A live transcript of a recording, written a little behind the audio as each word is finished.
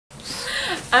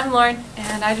I'm Lauren,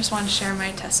 and I just want to share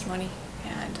my testimony.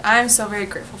 And I'm so very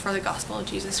grateful for the gospel of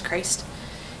Jesus Christ.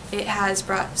 It has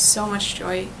brought so much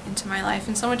joy into my life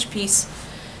and so much peace.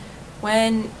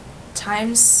 When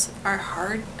times are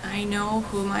hard, I know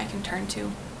whom I can turn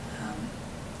to.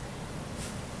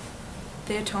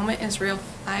 The atonement is real.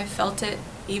 I've felt it,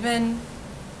 even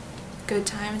good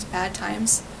times, bad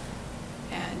times.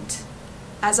 And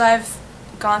as I've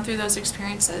gone through those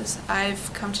experiences,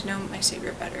 I've come to know my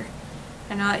Savior better.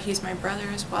 I know that He's my brother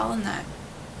as well, and that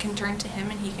I can turn to Him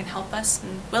and He can help us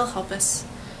and will help us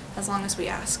as long as we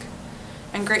ask.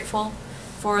 I'm grateful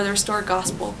for the restored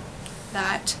gospel,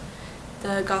 that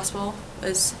the gospel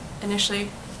was initially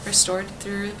restored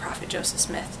through the prophet Joseph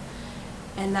Smith,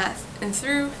 and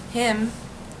through him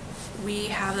we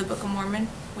have the Book of Mormon,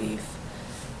 we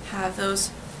have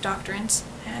those doctrines,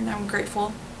 and I'm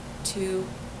grateful to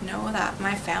know that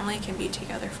my family can be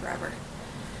together forever.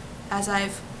 As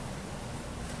I've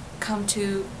come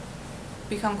to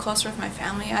become closer with my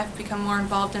family, I've become more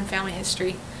involved in family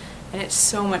history, and it's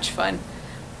so much fun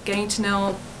getting to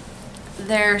know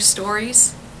their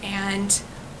stories and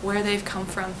where they've come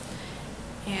from.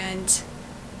 And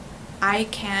I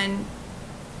can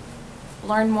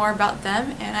learn more about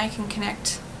them, and I can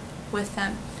connect with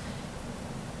them.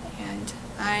 And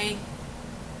I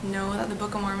know that the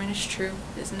Book of Mormon is true.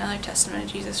 It is another testament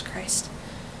of Jesus Christ.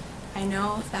 I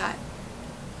know that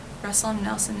Russell M.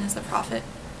 Nelson is the prophet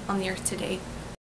on the earth today,